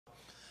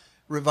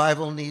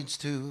Revival needs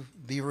to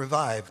be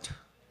revived.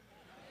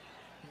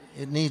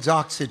 It needs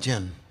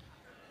oxygen.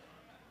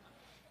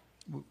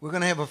 We're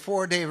going to have a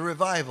 4-day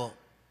revival.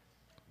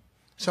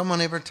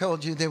 Someone ever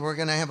told you they were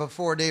going to have a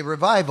 4-day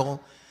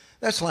revival?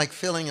 That's like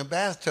filling a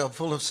bathtub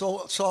full of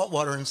salt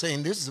water and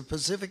saying, this is the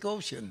Pacific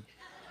Ocean.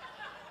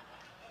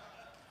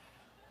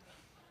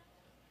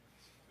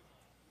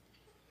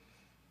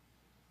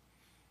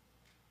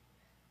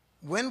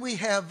 When we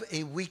have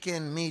a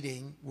weekend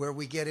meeting where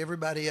we get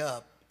everybody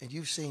up, and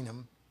you've seen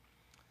them,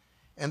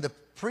 and the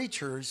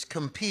preachers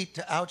compete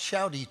to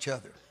outshout each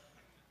other.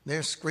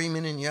 They're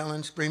screaming and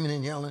yelling,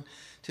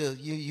 till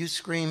you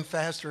scream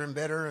faster and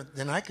better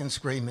than I can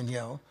scream and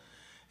yell.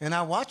 And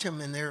I watch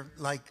them, and they're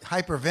like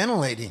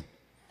hyperventilating.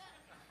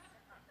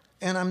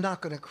 And I'm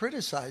not going to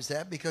criticize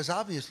that, because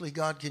obviously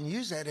God can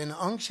use that, and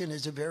unction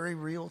is a very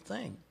real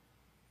thing.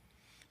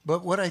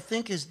 But what I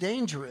think is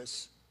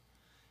dangerous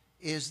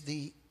is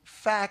the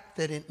fact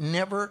that it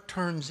never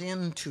turns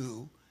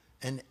into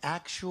an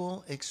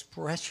actual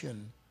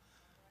expression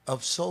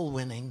of soul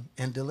winning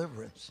and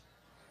deliverance.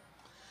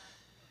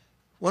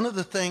 One of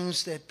the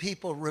things that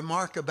people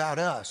remark about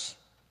us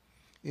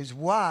is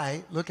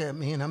why, look at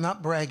me, and I'm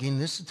not bragging,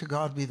 this is to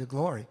God be the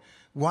glory.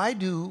 Why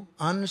do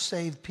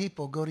unsaved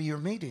people go to your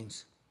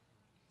meetings?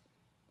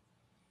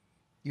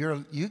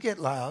 You get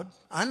loud.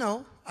 I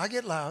know, I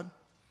get loud.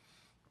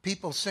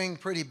 People sing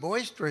pretty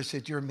boisterous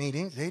at your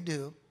meetings, they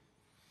do.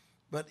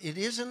 But it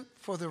isn't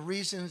for the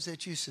reasons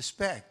that you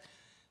suspect.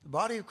 The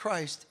body of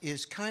Christ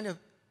is kind of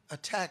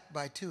attacked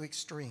by two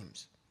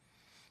extremes.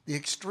 The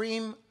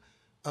extreme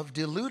of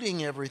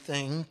diluting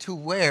everything to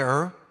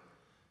where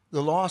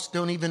the lost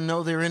don't even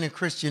know they're in a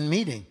Christian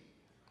meeting.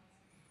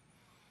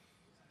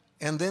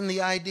 And then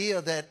the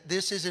idea that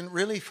this isn't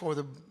really for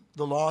the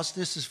lost,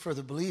 this is for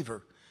the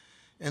believer.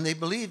 And they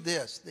believe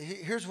this.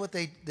 Here's what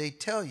they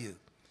tell you.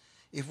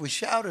 If we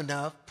shout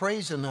enough,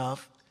 praise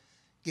enough,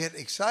 get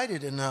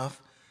excited enough,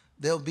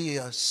 there'll be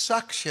a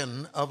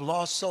suction of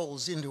lost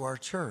souls into our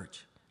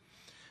church.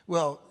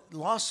 Well,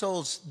 lost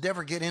souls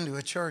never get into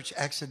a church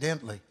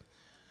accidentally.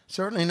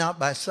 Certainly not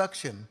by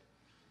suction.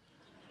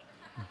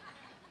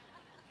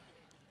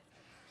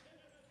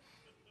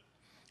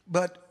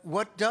 But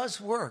what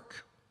does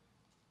work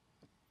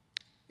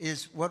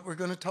is what we're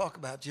going to talk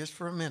about just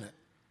for a minute.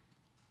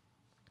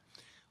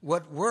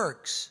 What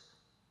works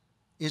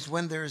is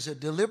when there's a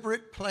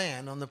deliberate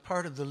plan on the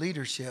part of the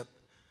leadership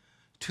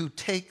to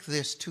take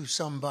this to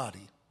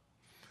somebody.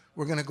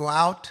 We're going to go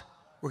out,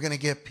 we're going to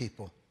get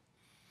people.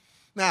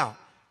 Now,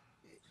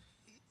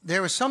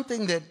 there was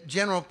something that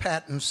General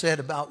Patton said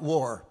about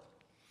war.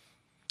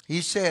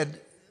 He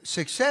said,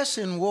 success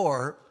in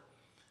war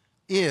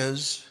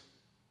is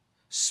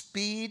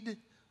speed,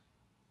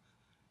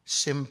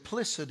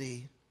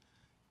 simplicity,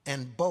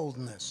 and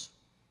boldness.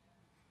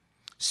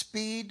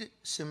 Speed,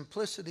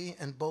 simplicity,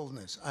 and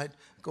boldness. I'd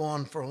go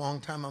on for a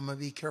long time. I'm going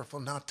to be careful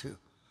not to.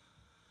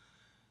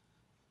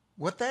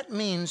 What that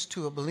means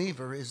to a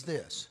believer is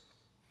this.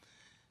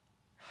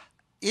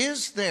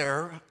 Is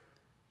there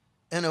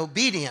an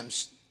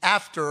obedience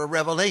after a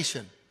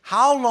revelation?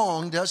 How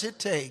long does it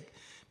take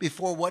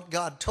before what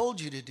God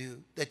told you to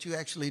do that you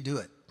actually do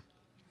it?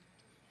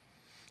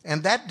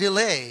 And that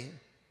delay,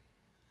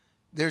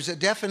 there's a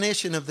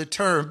definition of the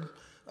term,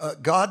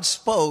 God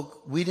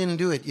spoke, we didn't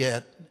do it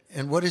yet.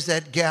 And what is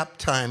that gap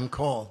time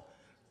called?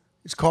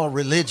 It's called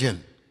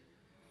religion.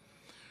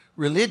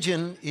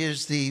 Religion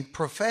is the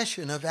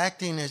profession of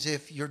acting as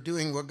if you're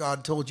doing what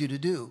God told you to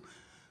do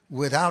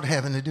without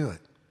having to do it.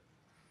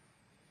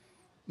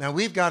 Now,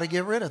 we've got to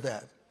get rid of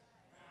that.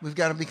 We've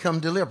got to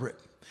become deliberate.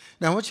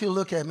 Now, I want you to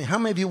look at me. How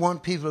many of you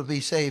want people to be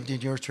saved in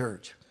your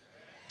church?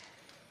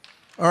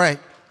 All right,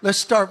 let's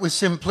start with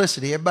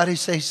simplicity. Everybody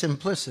say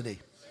simplicity.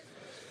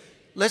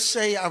 Let's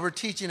say I were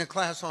teaching a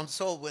class on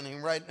soul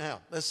winning right now.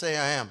 Let's say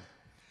I am.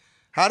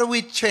 How do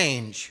we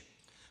change?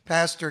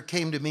 Pastor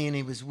came to me and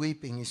he was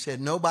weeping. He said,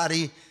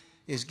 nobody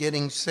is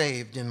getting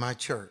saved in my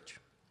church.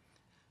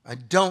 I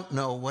don't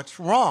know what's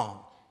wrong.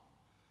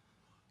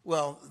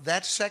 Well,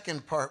 that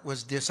second part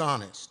was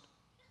dishonest.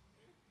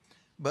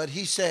 But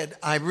he said,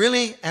 I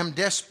really am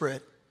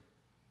desperate.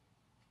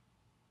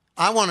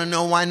 I want to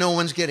know why no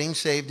one's getting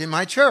saved in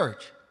my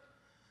church.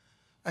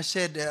 I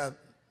said,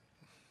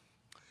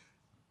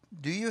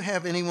 do you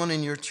have anyone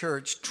in your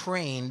church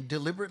trained,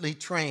 deliberately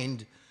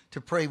trained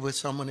to pray with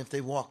someone if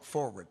they walk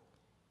forward?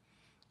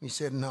 He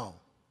said, no.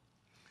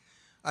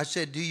 I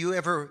said, do you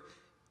ever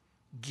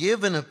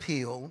give an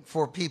appeal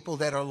for people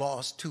that are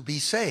lost to be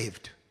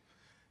saved?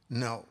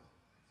 No.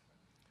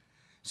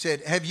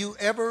 Said, have you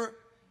ever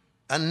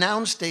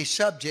announced a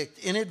subject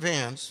in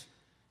advance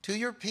to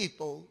your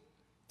people,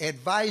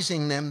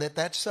 advising them that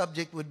that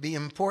subject would be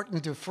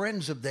important to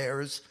friends of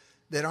theirs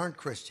that aren't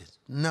Christians?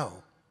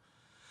 No.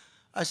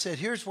 I said,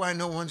 here's why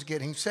no one's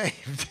getting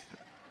saved.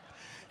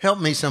 Help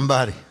me,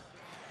 somebody.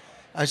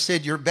 I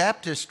said, your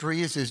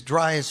baptistry is as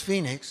dry as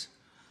Phoenix.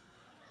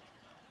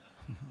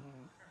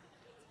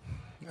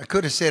 I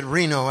could have said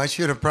Reno. I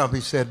should have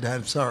probably said that.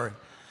 I'm sorry.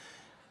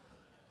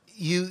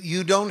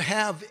 you don't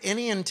have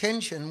any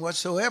intention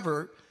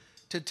whatsoever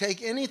to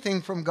take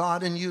anything from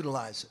God and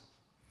utilize it.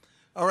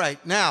 All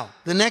right, now,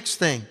 the next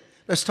thing.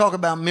 Let's talk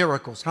about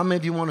miracles. How many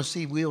of you want to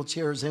see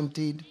wheelchairs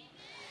emptied,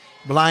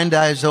 blind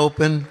eyes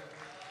open,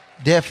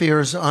 deaf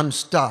ears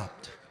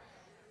unstopped?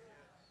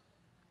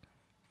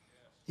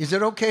 Is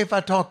it okay if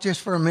I talk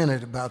just for a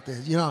minute about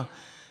this? You know,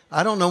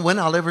 I don't know when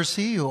I'll ever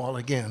see you all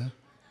again.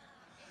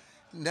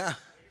 Now,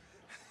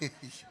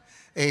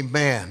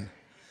 amen.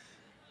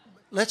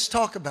 Let's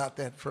talk about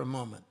that for a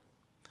moment.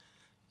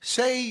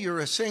 Say you're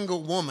a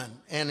single woman,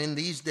 and in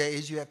these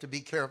days you have to be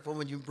careful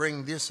when you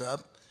bring this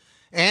up,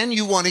 and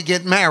you want to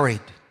get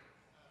married.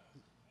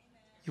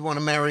 You want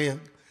to marry a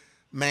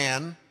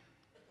man.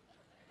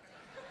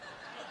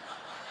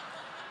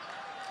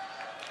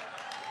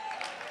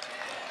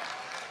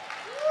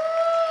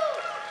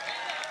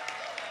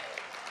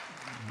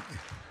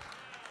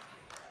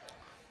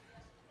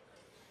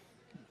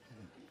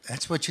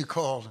 That's what you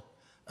call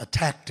a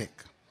tactic.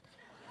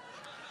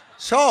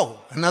 So,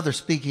 another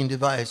speaking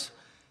device.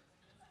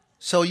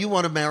 So you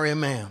want to marry a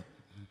man.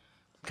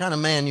 What kind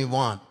of man you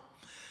want?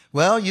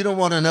 Well, you don't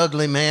want an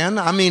ugly man.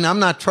 I mean, I'm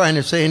not trying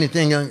to say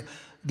anything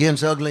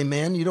against ugly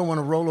men. You don't want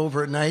to roll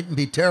over at night and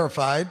be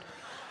terrified.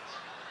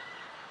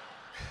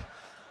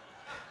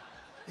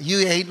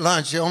 You ate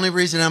lunch. The only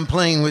reason I'm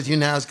playing with you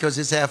now is because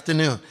it's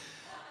afternoon.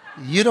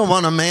 You don't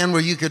want a man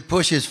where you could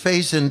push his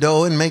face in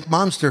dough and make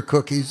monster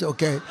cookies,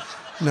 okay?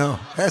 No,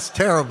 that's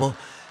terrible.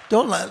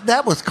 Don't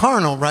that was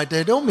carnal right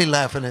there. Don't be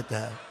laughing at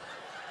that.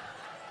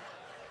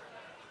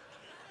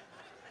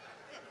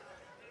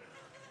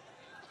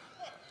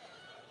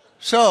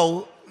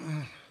 So,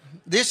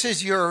 this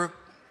is your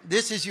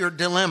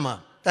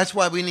dilemma. That's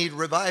why we need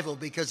revival,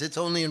 because it's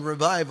only in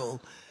revival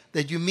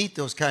that you meet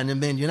those kind of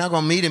men. You're not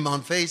going to meet him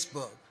on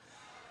Facebook.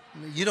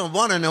 You don't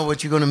want to know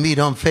what you're going to meet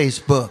on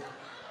Facebook.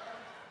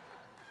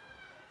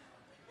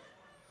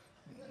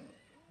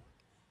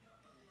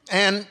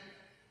 And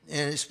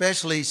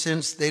especially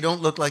since they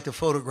don't look like the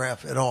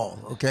photograph at all,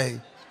 okay?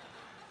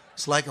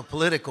 It's like a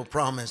political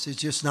promise. It's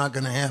just not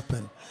going to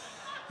happen.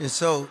 And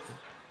so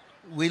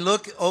we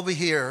look over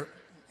here,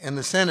 and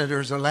the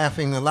senators are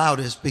laughing the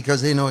loudest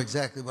because they know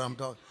exactly what I'm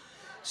talking.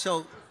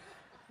 So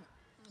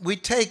we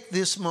take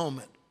this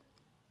moment.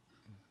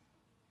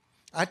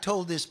 I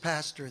told this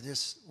pastor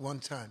this one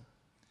time.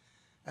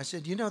 I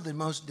said, you know the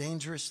most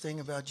dangerous thing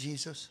about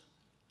Jesus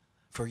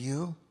for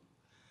you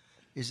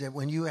is that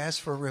when you asked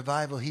for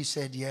revival, he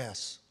said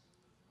yes.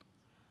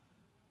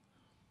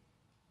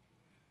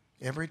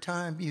 Every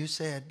time you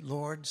said,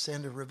 Lord,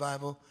 send a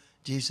revival,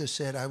 Jesus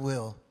said, I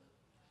will.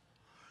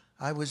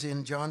 I was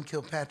in John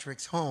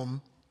Kilpatrick's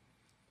home.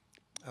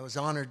 I was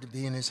honored to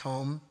be in his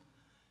home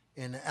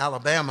in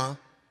Alabama.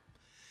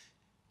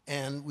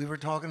 And we were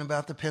talking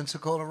about the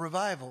Pensacola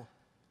revival.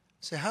 I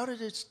said, how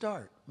did it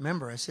start?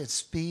 Remember, I said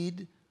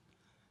speed,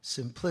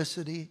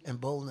 simplicity, and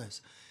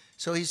boldness.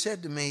 So he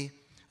said to me,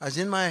 I was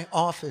in my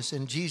office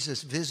and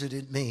Jesus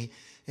visited me,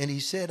 and he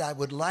said, I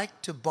would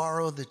like to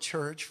borrow the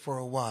church for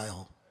a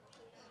while.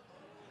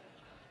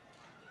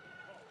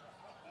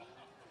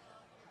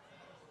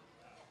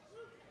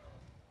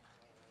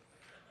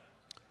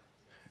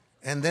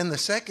 And then the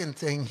second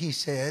thing he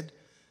said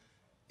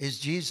is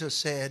Jesus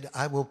said,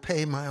 I will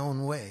pay my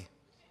own way.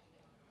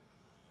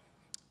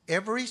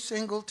 Every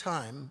single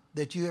time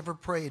that you ever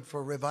prayed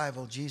for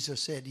revival, Jesus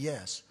said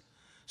yes.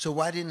 So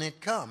why didn't it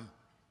come?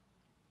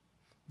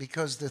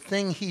 Because the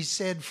thing he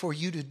said for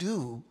you to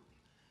do,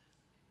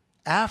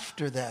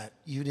 after that,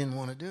 you didn't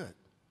want to do it.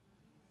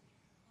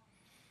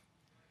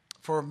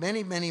 For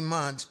many, many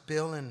months,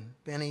 Bill and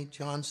Benny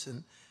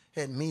Johnson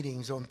had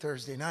meetings on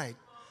Thursday night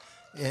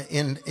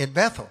in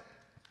Bethel.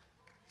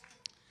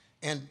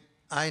 And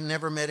I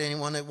never met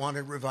anyone that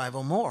wanted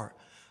revival more.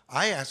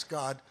 I asked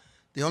God,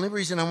 the only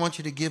reason I want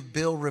you to give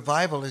Bill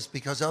revival is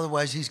because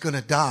otherwise he's going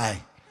to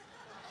die.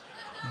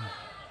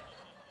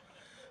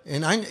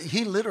 And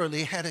he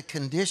literally had a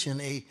condition,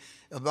 a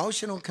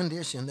emotional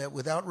condition that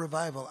without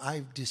revival,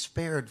 I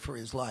despaired for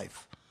his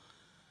life.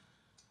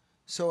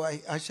 So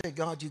I said,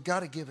 God, you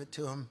got to give it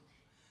to him.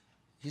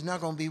 He's not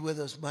going to be with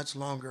us much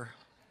longer.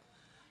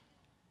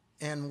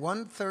 And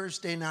one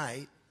Thursday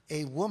night,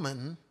 a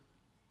woman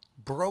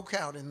broke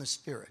out in the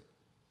Spirit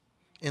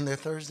in their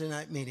Thursday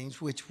night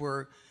meetings, which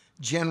were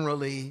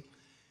generally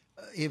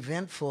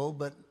eventful,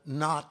 but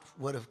not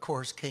what, of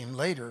course, came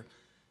later.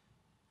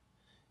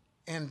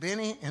 And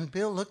Benny and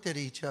Bill looked at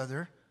each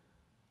other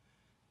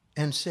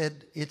and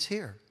said, it's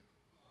here.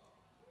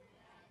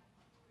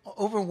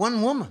 Over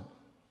one woman.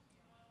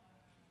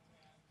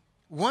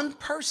 One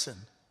person.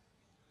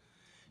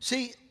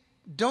 See,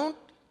 don't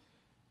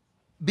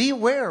be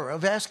aware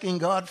of asking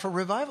God for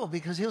revival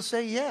because he'll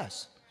say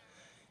yes.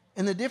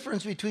 And the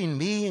difference between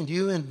me and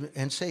you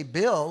and say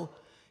Bill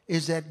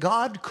is that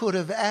God could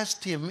have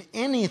asked him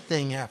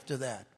anything after that.